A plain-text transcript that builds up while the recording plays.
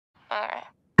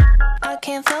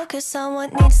can't focus on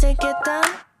what needs to get done.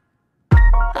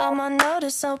 I'm on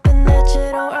notice, hoping that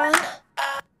you don't run.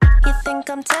 You think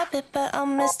I'm tepid, but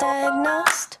I'm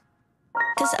misdiagnosed.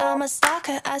 Cause I'm a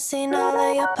stalker, I seen all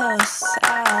of your posts.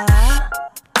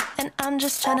 And I'm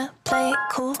just tryna play it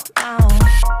cool now.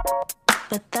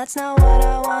 But that's not what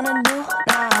I wanna do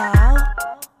now.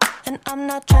 And I'm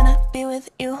not tryna be with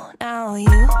you now,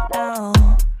 you now.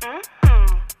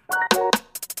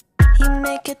 You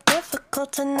make it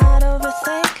difficult to not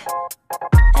overthink.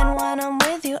 And when I'm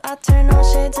with you, I turn all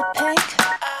shades of pink.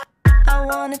 I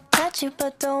wanna touch you,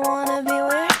 but don't wanna be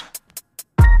weird.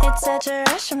 It's such a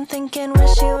rush, I'm thinking,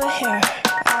 wish you were here.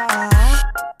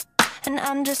 And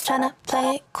I'm just tryna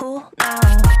play it cool now.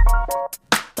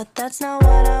 But that's not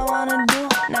what I wanna do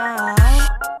now.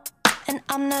 And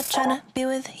I'm not tryna be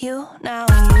with you now,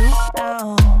 you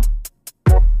now.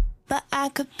 But I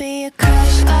could be a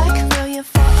crush, like, feel you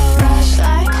for a rush,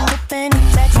 like, hoping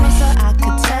you text me so I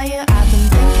could tell you I've been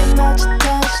thinking about your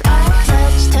touch, like,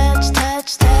 touch, touch,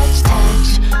 touch, touch, touch.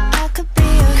 I could be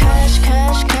a crush,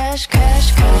 crush, crush,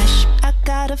 crush, crush. I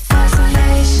got a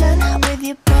fascination with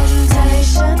your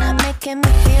presentation, making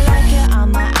me feel like you're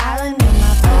on my island, you're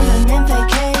my permanent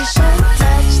vacation.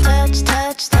 Touch, touch,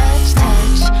 touch, touch,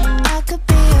 touch. I could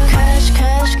be a crush,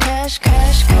 crush, crush,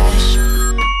 crush, crush.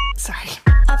 Sorry.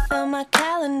 I fill my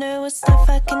calendar with stuff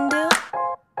I can do.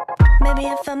 Maybe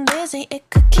if I'm busy, it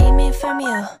could keep me from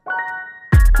you.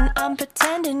 And I'm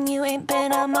pretending you ain't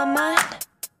been on my mind,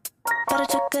 but I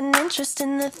took an interest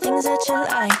in the things that you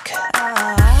like.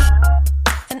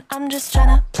 And I'm just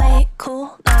tryna play it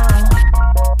cool now.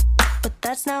 But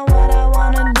that's not what I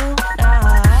wanna do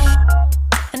now.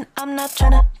 And I'm not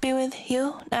tryna be with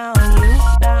you now, you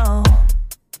now.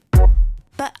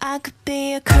 But I could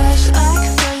be a crush,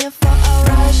 like, feel you for a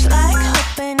rush, like,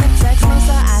 hoping you text me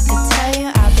so I could tell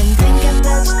you I've been thinking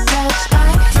about your touch,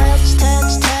 like, touch,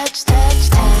 touch, touch, touch,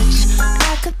 touch.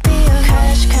 I could be a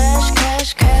crush, crush,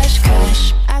 crush, crush,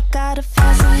 crush. I got a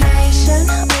fascination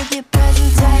with your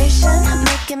presentation,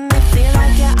 making me feel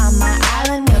like you're on my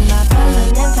island, you're my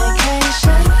permanent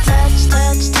vacation. Touch,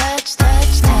 touch, touch,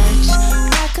 touch, touch.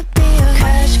 I could be a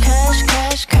crush, crush,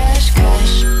 crush, crush,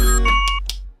 crush.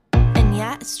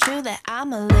 Yeah, it's true that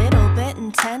I'm a little bit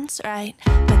intense, right?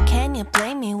 But can you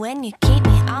blame me when you keep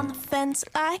me on the fence,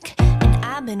 like? And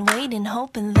I've been waiting,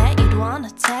 hoping that you'd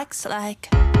wanna text like.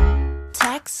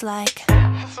 Text like.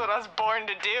 That's what I was born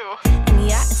to do. And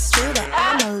yeah, it's true that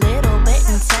I'm a little bit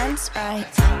intense, right?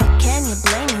 But can you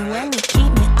blame me when you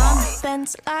keep me on the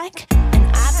fence, like? And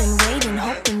I've been waiting,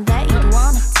 hoping that you'd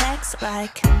wanna text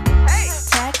like.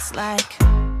 Text like.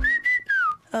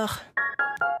 Ugh.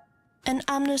 And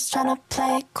I'm just tryna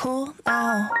play it cool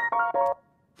now.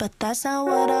 But that's not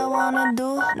what I wanna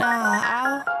do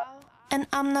now. And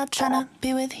I'm not tryna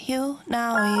be with you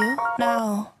now, you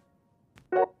now.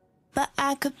 But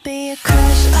I could be a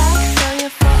crush, like, feel you